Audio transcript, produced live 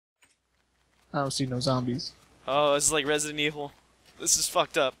I don't see no zombies. Oh, this is like Resident Evil. This is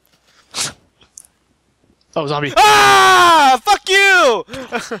fucked up. Oh, zombie! Ah! Fuck you!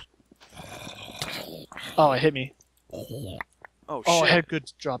 Oh, it hit me. Oh Oh, shit! I had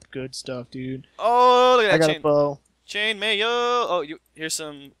dropped good stuff, dude. Oh, look at I that got chain. a bow. Chain mayo. Oh, here's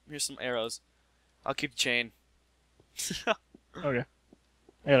some arrows. I'll keep the chain. Okay.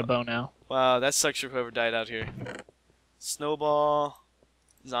 I got a bow now. Wow, that sucks for whoever died out here. Snowball,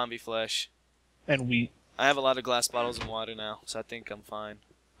 zombie flesh. And wheat. I have a lot of glass bottles and water now, so I think I'm fine.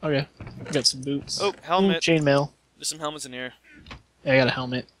 Okay. I got some boots. Oh, helmet. Chainmail. There's some helmets in here. Yeah, I got a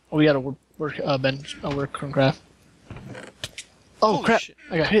helmet. Oh, we got a work craft. Oh, Holy crap. shit.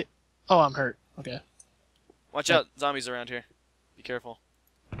 I got hit. Oh, I'm hurt. Okay. Watch out, zombies around here. Be careful.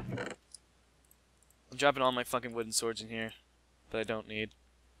 I'm dropping all my fucking wooden swords in here that I don't need.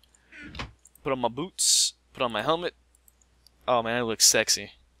 Put on my boots. Put on my helmet. Oh man, I look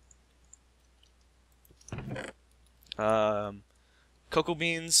sexy. Cocoa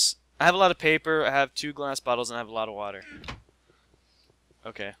beans. I have a lot of paper. I have 2 glass bottles, and I have a lot of water.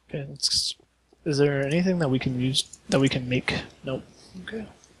 Okay. Okay, is there anything that we can use, that we can make? Nope. Okay.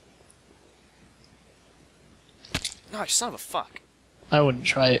 No, you son of a fuck. I wouldn't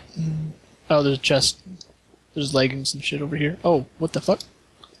try it. Oh, there's a chest. There's leggings and shit over here. Oh, what the fuck?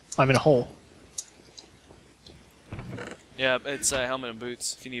 I'm in a hole. Yeah, it's a helmet and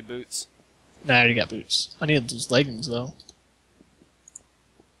boots, if you need boots. Nah, I already got boots. I need those leggings, though.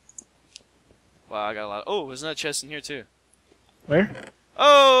 Wow, I got a lot. Oh, there's another chest in here, too. Where?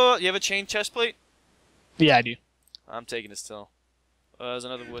 Oh, you have a chain chest plate? Yeah, I do. I'm taking it still. There's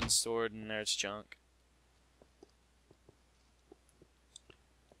another wooden sword in there. It's junk.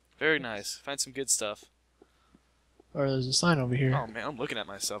 Very nice. Find some good stuff. Or there's a sign over here. Oh man, I'm looking at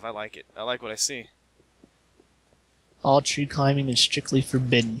myself. I like it. I like what I see. All tree climbing is strictly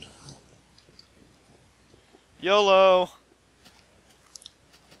forbidden. YOLO!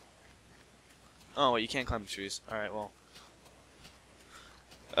 Oh, wait, you can't climb the trees. Alright, well.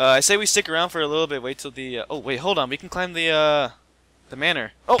 I say we stick around for a little bit. Wait till the... oh, wait, hold on. We can climb the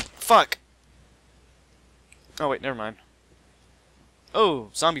manor. Oh, fuck! Oh, wait, never mind. Oh,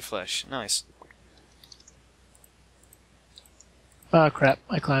 zombie flesh. Nice. Oh, crap.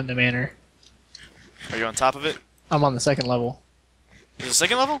 I climbed the manor. Are you on top of it? I'm on the 2nd level. There's a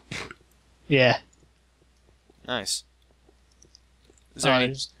second level? Yeah. Nice. Is there any...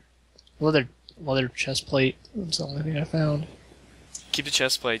 There's leather chest plate. That's the only thing I found. Keep the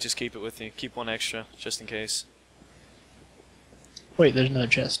chest plate. Just keep it with you. Keep one extra, just in case. Wait, there's another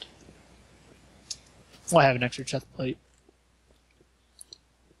chest. Oh, I have an extra chest plate.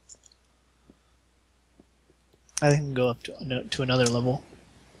 I think I can go up to another level.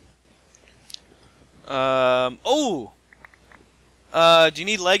 Oh! Do you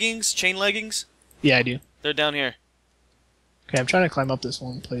need leggings? Chain leggings? Yeah, I do. They're down here. Okay, I'm trying to climb up this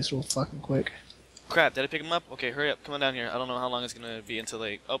one place real fucking quick. Crap, did I pick them up? Okay, hurry up. Come on down here. I don't know how long it's gonna be until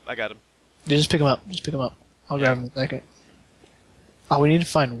they... Oh, I got him. Yeah, just pick them up. Just pick them up. I'll grab them in a second. Oh, we need to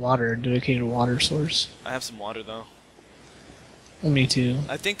find water. A dedicated water source. I have some water, though. Me too.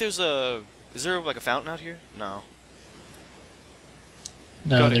 I think there's a... Is there, like, a fountain out here? No.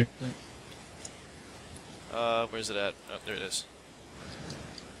 No, Got there. it. Where's it at? Oh, there it is.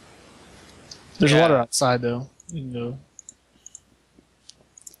 There's Yeah. water outside though. We can go.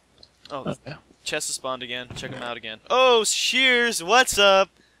 Oh, the Okay. chest has spawned again. Check them out again. Oh, shears! What's up?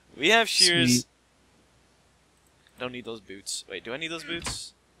 We have shears. Sweet. Don't need those boots. Wait, do I need those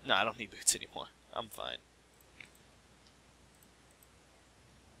boots? No, I don't need boots anymore. I'm fine.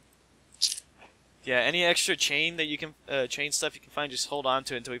 Yeah, any extra chain that you can, chain stuff you can find, just hold on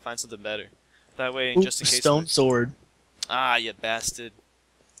to it until we find something better. That way, Ooh, just in case. stone sword. Ah, you bastard.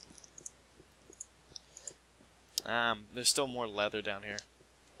 There's still more leather down here.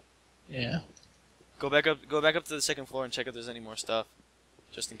 Yeah. Go back up to the 2nd floor and check if there's any more stuff,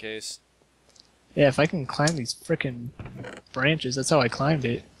 just in case. Yeah, if I can climb these frickin' branches, that's how I climbed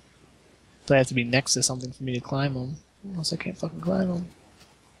it. But I have to be next to something for me to climb them. Unless I can't fucking climb them.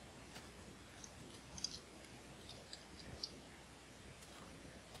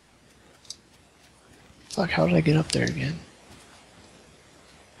 Fuck, how did I get up there again?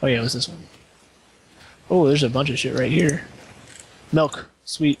 Oh yeah, it was this one. Oh, there's a bunch of shit right here. Milk.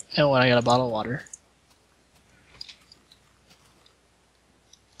 Sweet. And I got a bottle of water.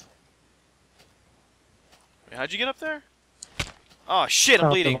 Wait, how'd you get up there? Oh shit, I'm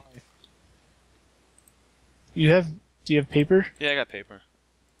bleeding. Do you have paper? Yeah, I got paper.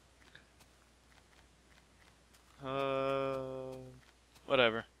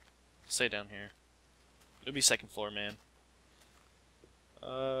 Whatever. Stay down here. It'll be 2nd floor, man.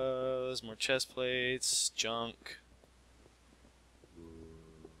 those. More chest plates. Junk.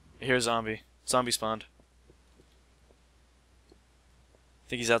 Here's zombie. Zombie spawned. I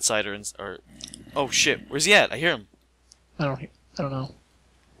think he's outside or. Oh shit! Where's he at? I hear him. I don't know.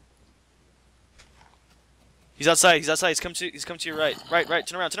 He's outside. He's outside. He's come to your right. Right.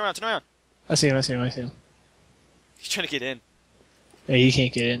 Turn around. Turn around. I see him. He's Trying to get in. Yeah, you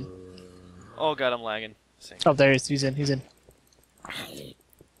can't get in. Oh god, I'm lagging. Oh, there he is. He's in.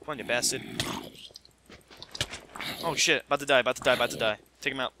 Come on, you bastard. Oh shit, about to die.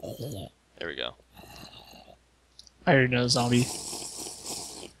 Take him out. There we go. I already know zombie.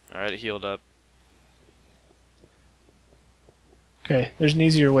 Alright, it healed up. Okay, there's an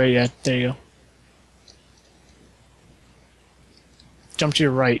easier way. Yeah, there you go. Jump to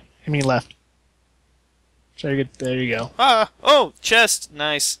your right. I mean left. Try to get there. You go. Ah! Oh! Chest!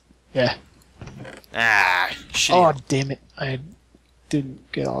 Nice. Yeah. Ah! Shit. Oh, damn it. I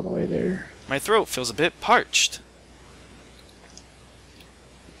didn't get all the way there. My throat feels a bit parched.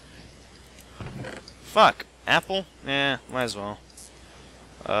 Fuck. Apple? Yeah, might as well.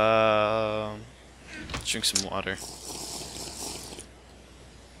 Drink some water.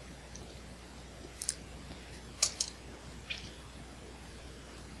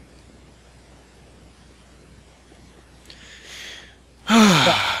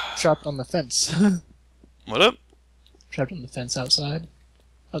 Trapped on the fence. What up? Trapped on the fence outside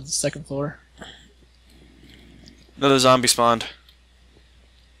of the second floor. Another zombie spawned.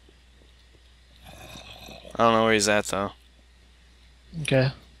 I don't know where he's at though.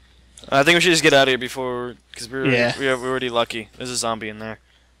 Okay. I think we should just get out of here before, because Yeah. we're already lucky. There's a zombie in there.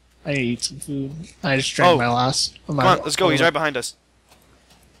 I need to eat some food. I just drank my last. Come on, let's go. He's right behind us.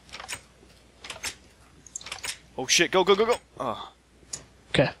 Oh shit! Go! Oh,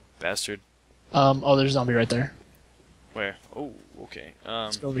 Okay. bastard. Oh, there's a zombie right there. Where? Oh, okay.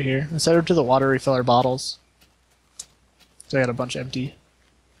 Let's go over here. Let's head over to the water, refill our bottles. So I got a bunch empty.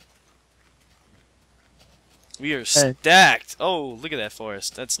 We are stacked. Oh, look at that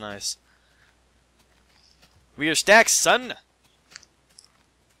forest. That's nice. We are stacked, son.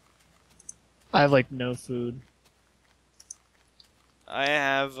 I have like no food. I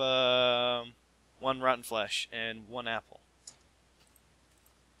have one rotten flesh and one apple.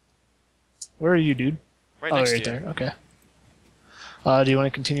 Where are you, dude? Right Oh, next right to you. there. Okay. Do you want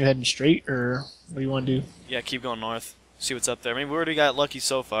to continue heading straight, or what do you want to do? Yeah, keep going north. See what's up there. I mean, we already got lucky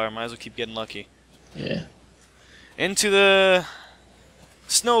so far. Might as well keep getting lucky. Yeah. Into the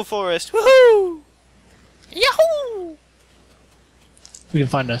snow forest. Woohoo! Yahoo! We can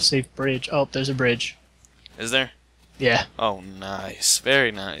find a safe bridge. Oh, there's a bridge. Is there? Yeah. Oh, nice.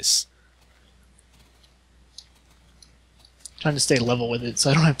 Very nice. Trying to stay level with it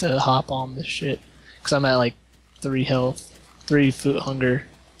so I don't have to hop on this shit. Because I'm at like 3 health, 3 food hunger.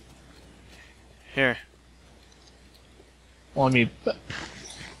 Here. Well, I mean,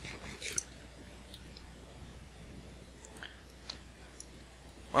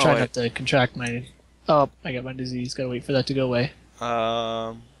 Oh, trying wait. not to contract my. Oh, I got my disease. Gotta wait for that to go away.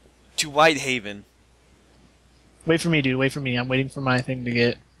 To Whitehaven. Wait for me, dude. Wait for me. I'm waiting for my thing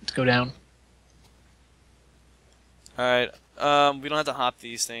to go down. Alright. We don't have to hop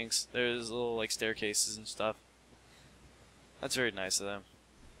these things. There's little like staircases and stuff. That's very nice of them.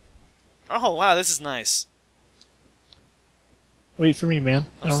 Oh wow, this is nice. Wait for me, man.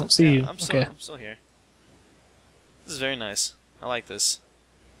 I don't see you. I'm Okay. still here. This is very nice. I like this.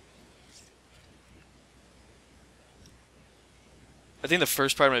 I think the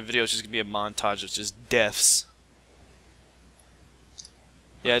first part of my video is just gonna be a montage of just deaths.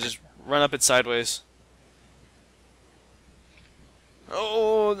 Yeah, just run up it sideways.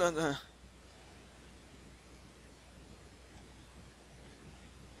 Oh, no.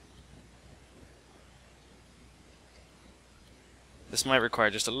 This might require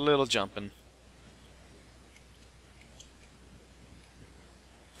just a little jumping.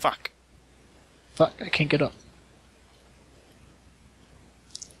 Fuck. Fuck, I can't get up.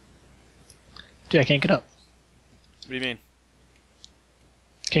 Dude, I can't get up. What do you mean?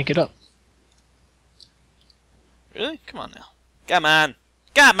 Can't get up. Really? Come on now. Come on!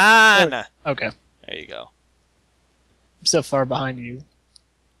 Come on! Okay. There you go. I'm so far behind you.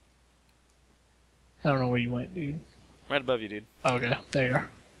 I don't know where you went, dude. Right above you, dude. Okay, there you are.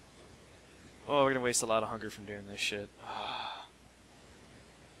 Oh, we're gonna waste a lot of hunger from doing this shit.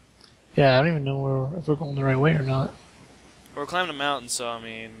 Yeah, I don't even know if we're going the right way or not. We're climbing a mountain, so I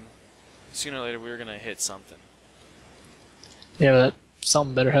mean, sooner or later we're gonna hit something. Yeah, but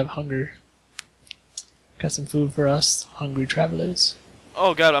something better have hunger. Got some food for us, hungry travelers.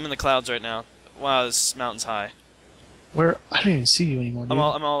 Oh god, I'm in the clouds right now. Wow, this mountain's high. Where? I don't even see you anymore, dude.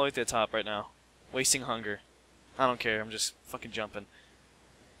 I'm all the way at the top right now. Wasting hunger. I don't care. I'm just fucking jumping.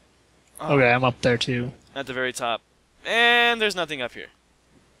 Oh, Okay, I'm up there too. at the very top. And there's nothing up here.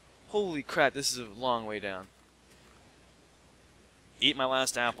 Holy crap, this is a long way down. Eat my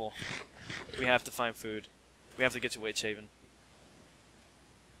last apple. We have to find food. We have to get to Witch Haven.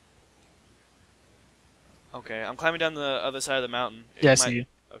 Okay, I'm climbing down the other side of the mountain. Yeah, I see you.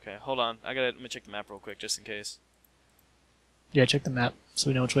 Okay, hold on. Let me check the map real quick, just in case. Yeah, check the map so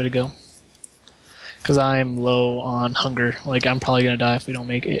we know which way to go. Because I'm low on hunger. Like, I'm probably gonna die if we don't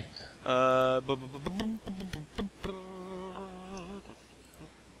make it.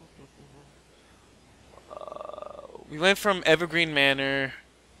 We went from Evergreen Manor.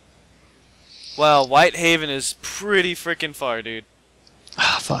 Wow, White Haven is pretty freaking far, dude.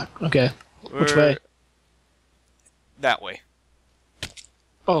 Ah, fuck. Okay. Which We're way? That way.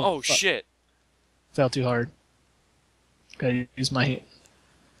 Oh fuck. shit. Fell too hard. Gotta use my...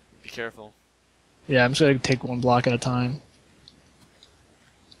 Be careful. Yeah, I'm just gonna take one block at a time.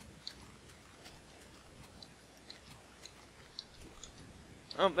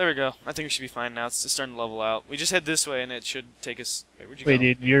 Oh, there we go. I think we should be fine now. It's starting to level out. We just head this way, and it should take us. Wait, where'd you Wait,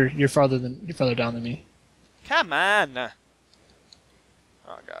 go? dude, you're farther down than me. Come on.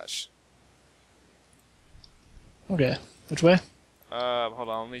 Oh gosh. Okay. Which way? Hold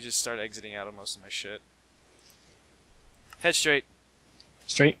on. Let me just start exiting out of most of my shit. Head straight.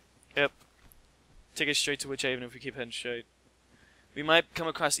 Straight? Yep. Take us straight to Witch Haven if we keep heading straight. We might come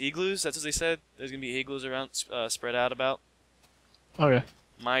across igloos. That's what they said. There's gonna be igloos around, spread out about. Okay.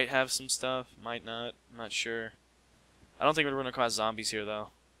 Might have some stuff. Might not. I'm not sure. I don't think we're gonna run across zombies here though.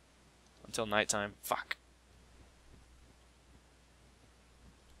 Until nighttime. Fuck.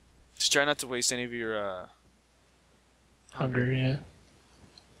 Just try not to waste any of your Hunger, yeah.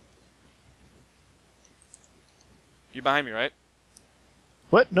 You're behind me, right?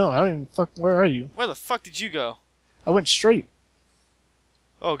 What? No, I don't even fuck. Where are you? Where the fuck did you go? I went straight.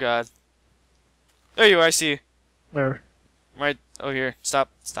 Oh god. There you are, I see you. Where? Right over here. Stop.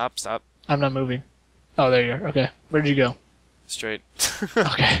 Stop. Stop. I'm not moving. Oh, there you are. Okay. Where did you go? Straight.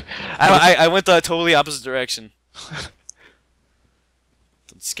 Okay. I went the totally opposite direction.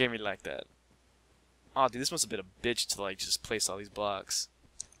 Don't scare me like that. Oh, dude, this must have been a bitch to like just place all these blocks.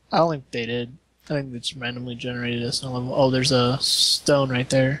 I don't think they did. I think they just randomly generated a snow level. Oh, there's a stone right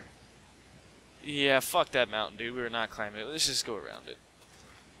there. Yeah, fuck that mountain, dude. We were not climbing it. Let's just go around it.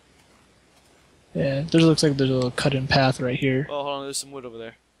 Yeah, there looks like there's a little cut-in path right here. Oh, hold on. There's some wood over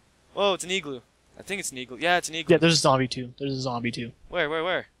there. Whoa, it's an igloo. I think it's an igloo. Yeah, it's an igloo. Yeah, there's a zombie too. There's a zombie too.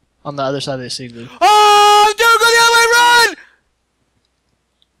 Where? On the other side of this igloo. Oh, dude, go the other way, run!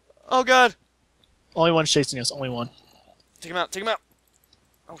 Oh, God. Only one's chasing us. Only one. Take him out. Take him out.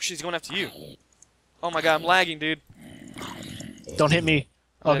 Oh, shit, he's going after you. Oh, my God, I'm lagging, dude. Don't hit me.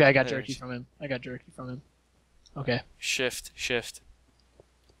 Okay, I got There. jerky from him. Okay. Shift.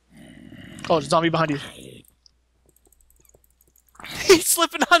 Oh, there's a zombie behind you. He's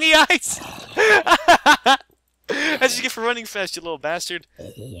slipping on the ice! That's what you get for running fast, you little bastard.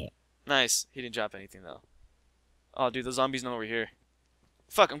 Nice. He didn't drop anything, though. Oh, dude, the zombies know we're here.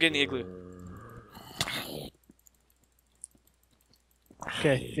 Fuck, I'm getting the igloo.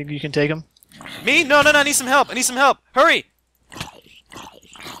 Okay, think you can take him? Me? No, I need some help. Hurry!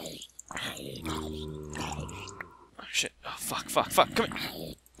 Oh, shit. Oh, fuck. Come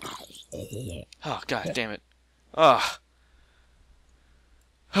here. Oh, god damn it. Oh.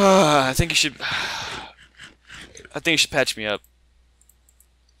 I think you should patch me up.